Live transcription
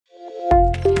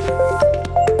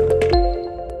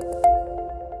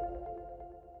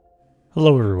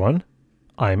Hello everyone,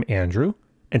 I'm Andrew,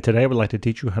 and today I would like to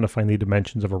teach you how to find the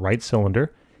dimensions of a right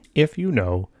cylinder if you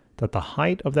know that the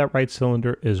height of that right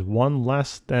cylinder is 1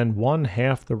 less than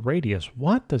 1/2 the radius.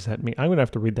 What does that mean? I'm going to have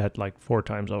to read that like 4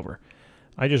 times over.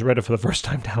 I just read it for the first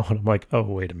time now and I'm like, oh,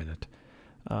 wait a minute.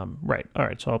 Right, all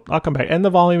right, so I'll come back. And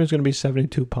the volume is going to be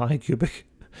 72 pi cubic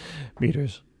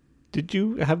meters. Did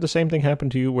you have the same thing happen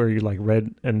to you where you like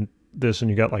read and this and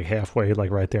you got like halfway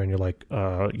like right there and you're like,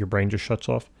 your brain just shuts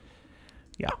off?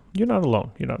 Yeah, you're not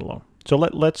alone. You're not alone. So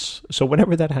so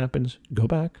whenever that happens, go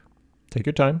back, take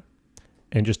your time,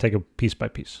 and just take it piece by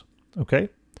piece, okay?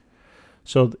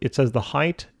 So it says the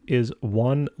height is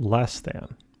 1 less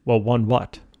than. Well, 1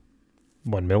 what?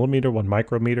 1 millimeter, 1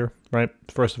 micrometer, right?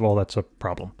 First of all, that's a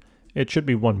problem. It should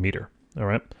be 1 meter, all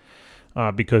right?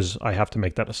 Because I have to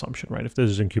make that assumption, right? If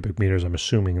this is in cubic meters, I'm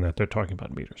assuming that they're talking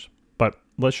about meters. But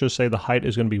let's just say the height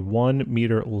is going to be 1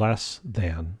 meter less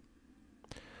than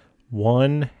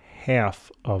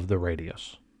 1/2 of the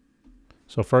radius.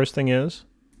 So first thing is,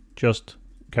 just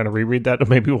kind of reread that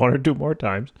maybe 1 or 2 more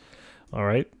times. All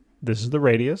right, this is the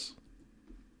radius,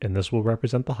 and this will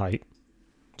represent the height.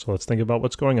 So let's think about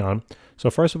what's going on. So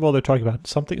first of all, they're talking about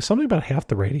something about half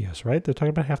the radius, right? They're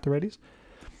talking about half the radius.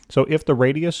 So if the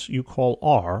radius you call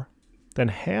r, then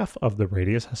half of the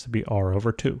radius has to be r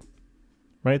over 2,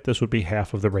 right? This would be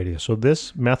half of the radius. So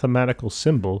this mathematical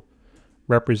symbol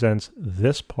represents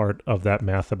this part of that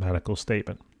mathematical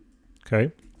statement,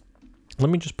 okay? Let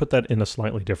me just put that in a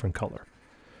slightly different color,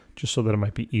 just so that it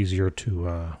might be easier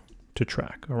to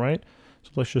track, all right?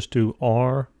 So let's just do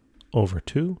r over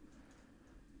 2,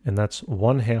 and that's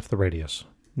 1/2 the radius.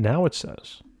 Now it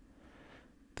says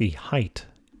the height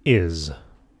is,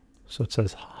 so it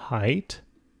says height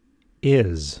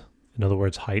is, in other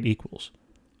words, height equals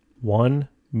 1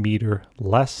 meter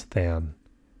less than,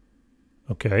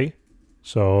 okay?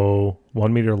 So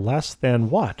 1 meter less than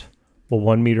what? Well,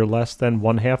 1 meter less than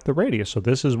 1/2 the radius. So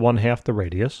this is 1/2 the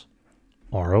radius,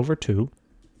 r over 2,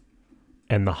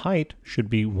 and the height should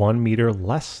be 1 meter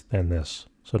less than this.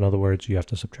 So in other words, you have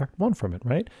to subtract 1 from it,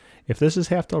 right? If this is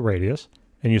half the radius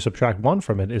and you subtract 1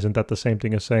 from it, isn't that the same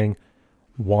thing as saying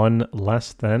 1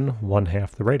 less than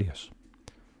 1/2 the radius,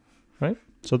 right?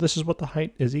 So this is what the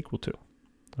height is equal to,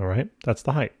 all right? That's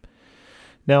the height.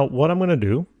 Now, what I'm going to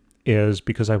do is,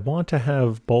 because I want to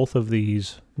have both of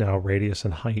these now, radius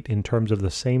and height, in terms of the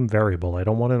same variable. I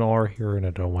don't want an r here and I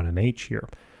don't want an h here.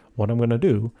 What I'm going to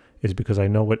do is, because I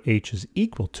know what h is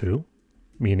equal to,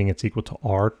 meaning it's equal to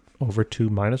r over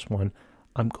 2 minus 1,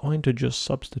 I'm going to just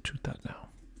substitute that now,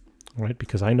 all right?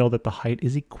 Because I know that the height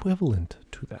is equivalent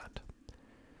to that.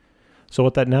 So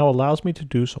what that now allows me to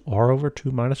do, so r over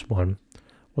 2 minus 1,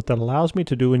 what that allows me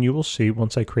to do, and you will see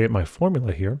once I create my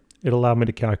formula here, it allowed me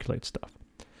to calculate stuff.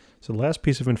 So the last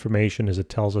piece of information is it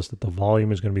tells us that the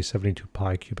volume is going to be 72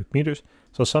 pi cubic meters.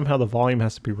 So somehow the volume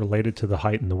has to be related to the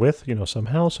height and the width, you know,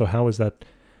 somehow. So how is that,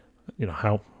 you know,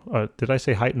 how, did I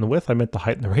say height and the width? I meant the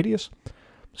height and the radius.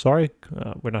 Sorry,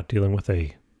 we're not dealing with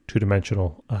a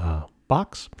 2-dimensional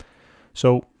box.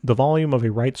 So the volume of a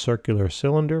right circular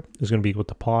cylinder is going to be equal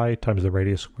to pi times the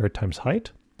radius squared times height.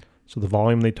 So the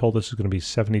volume they told us is going to be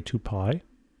 72 pi.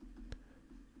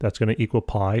 That's going to equal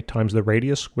pi times the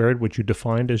radius squared, which you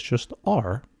defined as just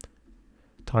r,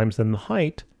 times then the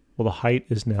height. Well, the height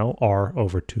is now r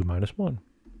over 2 minus 1.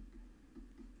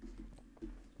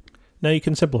 Now you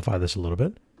can simplify this a little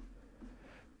bit.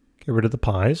 Get rid of the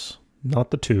pi's, not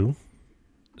the 2.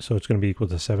 So it's going to be equal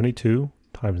to 72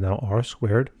 times now r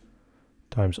squared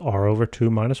times r over 2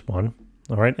 minus 1.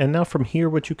 All right, and now from here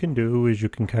what you can do is you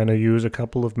can kind of use a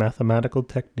couple of mathematical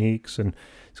techniques, and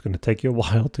it's going to take you a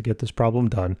while to get this problem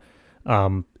done.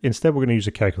 Instead, we're going to use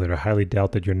a calculator. I highly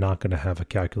doubt that you're not going to have a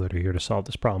calculator here to solve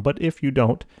this problem. But if you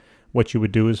don't, what you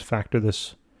would do is factor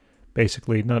this,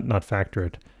 basically, not factor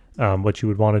it. What you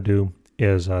would want to do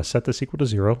is set this equal to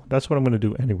 0. That's what I'm going to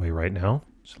do anyway right now.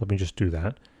 So let me just do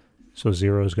that. So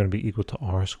 0 is going to be equal to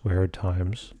r squared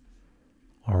times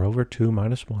r over 2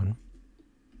 minus 1.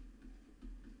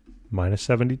 Minus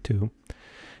 72. And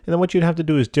then what you'd have to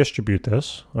do is distribute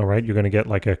this, all right? You're going to get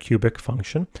like a cubic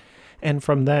function. And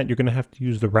from that, you're going to have to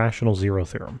use the rational zero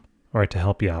theorem, all right, to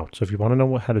help you out. So if you want to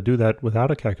know how to do that without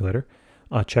a calculator,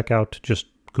 check out, just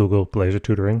Google Glaser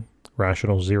Tutoring,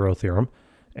 rational zero theorem,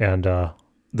 and the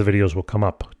videos will come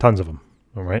up, tons of them,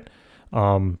 all right?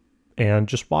 And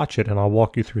just watch it, and I'll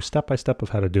walk you through step by step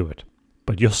of how to do it.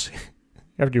 But you'll see,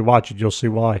 after you watch it, you'll see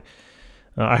why.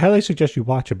 I highly suggest you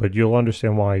watch it, but you'll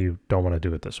understand why you don't want to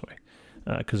do it this way,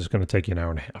 because it's going to take you an hour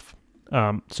and a half.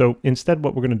 So instead,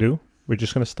 what we're going to do, we're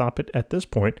just going to stop it at this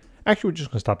point. Actually, we're just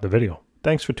going to stop the video.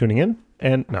 Thanks for tuning in,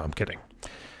 and no, I'm kidding.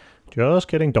 Just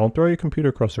kidding. Don't throw your computer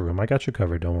across the room. I got you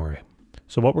covered. Don't worry.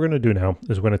 So what we're going to do now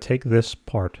is we're going to take this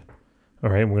part, all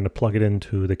right, and we're going to plug it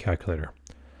into the calculator.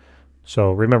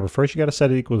 So remember, first you got to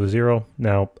set it equal to 0.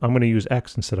 Now I'm going to use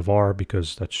x instead of r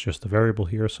because that's just the variable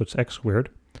here. So it's x squared,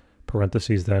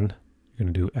 parentheses then, you're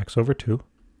going to do x over 2,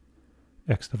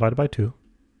 x divided by 2,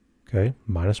 okay,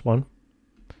 minus 1,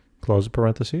 close the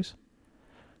parentheses,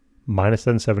 minus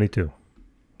then 72.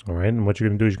 All right, and what you're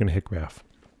going to do is you're going to hit graph.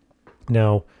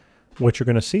 Now, what you're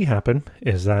going to see happen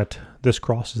is that this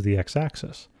crosses the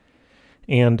x-axis.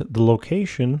 And the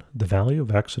location, the value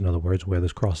of x, in other words, where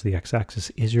this crosses the x-axis,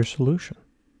 is your solution.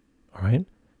 All right?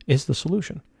 Is the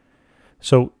solution.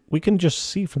 So we can just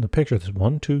see from the picture, there's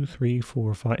 1, 2, 3,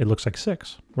 4, 5, it looks like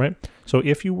 6, right? So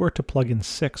if you were to plug in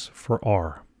 6 for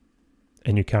r,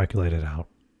 and you calculate it out,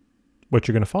 what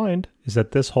you're going to find is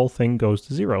that this whole thing goes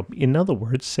to 0. In other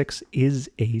words, 6 is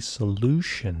a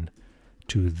solution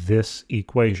to this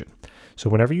equation. So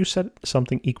whenever you set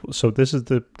something equal, so this is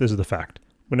the fact.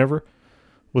 Whenever,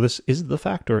 well, this is the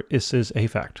fact or this is a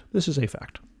fact. This is a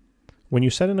fact. When you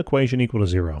set an equation equal to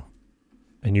 0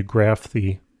 and you graph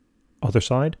the other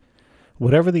side,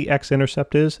 whatever the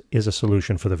x-intercept is a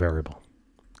solution for the variable.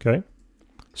 Okay?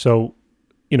 So,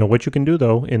 you know, what you can do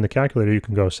though in the calculator, you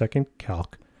can go second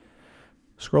calc,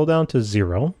 scroll down to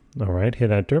 0, all right,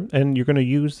 hit enter, and you're going to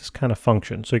use this kind of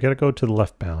function. So you got to go to the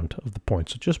left bound of the point.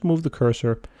 So just move the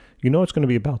cursor. You know it's going to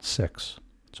be about 6.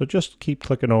 So just keep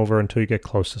clicking over until you get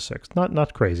close to 6.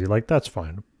 Not crazy, like that's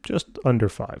fine. Just under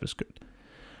 5 is good.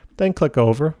 Then click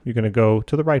over. You're going to go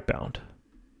to the right bound,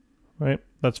 right?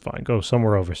 That's fine. Go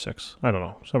somewhere over 6. I don't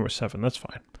know, somewhere 7. That's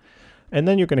fine. And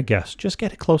then you're going to guess. Just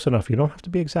get it close enough. You don't have to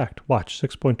be exact. Watch,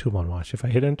 6.21. Watch. If I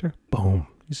hit enter, boom.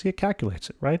 You see it calculates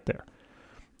it right there.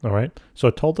 All right. So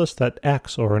it told us that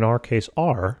x, or in our case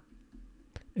r,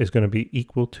 is going to be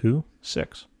equal to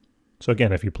 6. So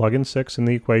again, if you plug in 6 in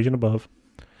the equation above,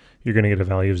 you're going to get a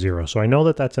value of 0. So I know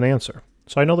that that's an answer.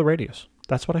 So I know the radius.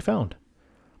 That's what I found.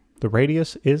 The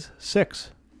radius is 6.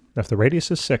 Now if the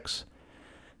radius is 6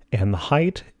 and the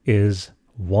height is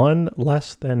 1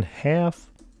 less than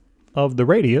half of the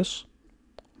radius,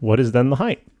 what is then the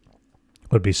height?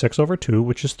 It would be 6 over 2,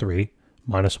 which is 3,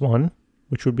 minus 1,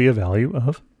 which would be a value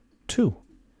of 2.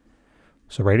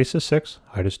 So radius is 6,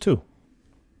 height is 2.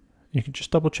 You can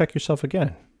just double check yourself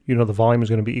again. You know the volume is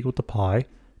going to be equal to pi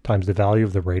times the value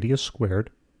of the radius squared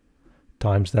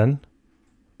times then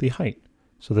the height.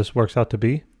 So this works out to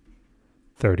be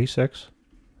 36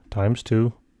 times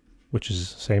 2, which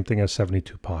is the same thing as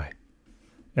 72 pi.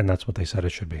 And that's what they said it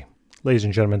should be. Ladies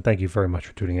and gentlemen, thank you very much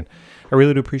for tuning in. I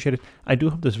really do appreciate it. I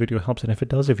do hope this video helps, and if it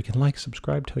does, if you can like,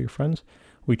 subscribe, tell your friends.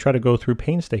 We try to go through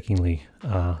painstakingly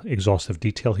exhaustive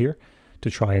detail here to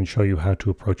try and show you how to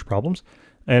approach problems.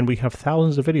 And we have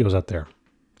thousands of videos out there.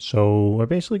 So I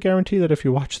basically guarantee that if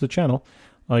you watch the channel,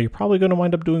 you're probably going to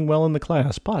wind up doing well in the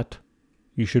class, but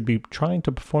you should be trying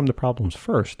to perform the problems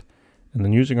first and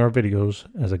then using our videos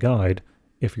as a guide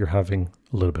if you're having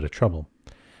a little bit of trouble.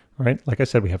 All right, like I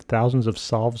said, we have thousands of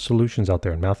solved solutions out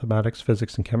there in mathematics,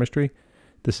 physics, and chemistry.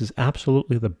 This is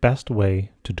absolutely the best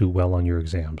way to do well on your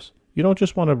exams. You don't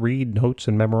just want to read notes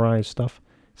and memorize stuff.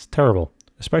 It's terrible,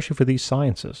 especially for these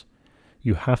sciences.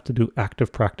 You have to do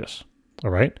active practice,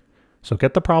 all right? So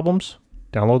get the problems,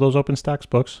 download those OpenStax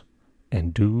books,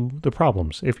 and do the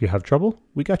problems. If you have trouble,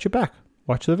 we got you back.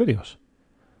 Watch the videos.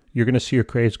 You're going to see your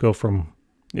grades go from,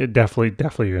 definitely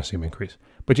you're going to see them increase.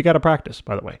 But you got to practice,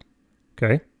 by the way,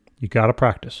 okay? You got to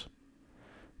practice.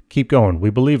 Keep going. We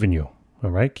believe in you,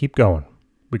 all right? Keep going.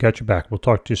 We got you back. We'll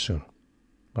talk to you soon.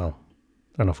 Well,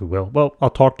 I don't know if we will. Well, I'll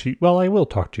talk to you. Well, I will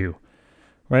talk to you,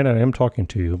 right? I am talking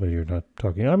to you, but you're not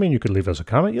talking. I mean, you could leave us a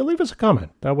comment. You leave us a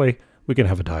comment. That way we can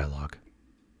have a dialogue.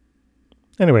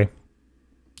 Anyway,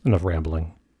 enough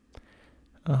rambling.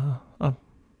 I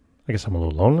guess I'm a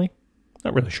little lonely.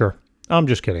 Not really sure. I'm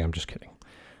just kidding. I'm just kidding.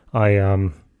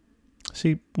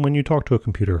 See, when you talk to a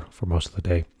computer for most of the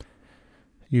day,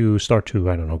 you start to,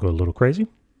 I don't know, go a little crazy.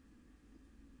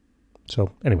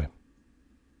 So anyway,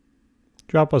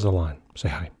 drop us a line. Say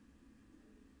hi.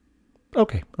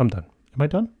 Okay, I'm done. Am I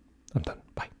done? I'm done.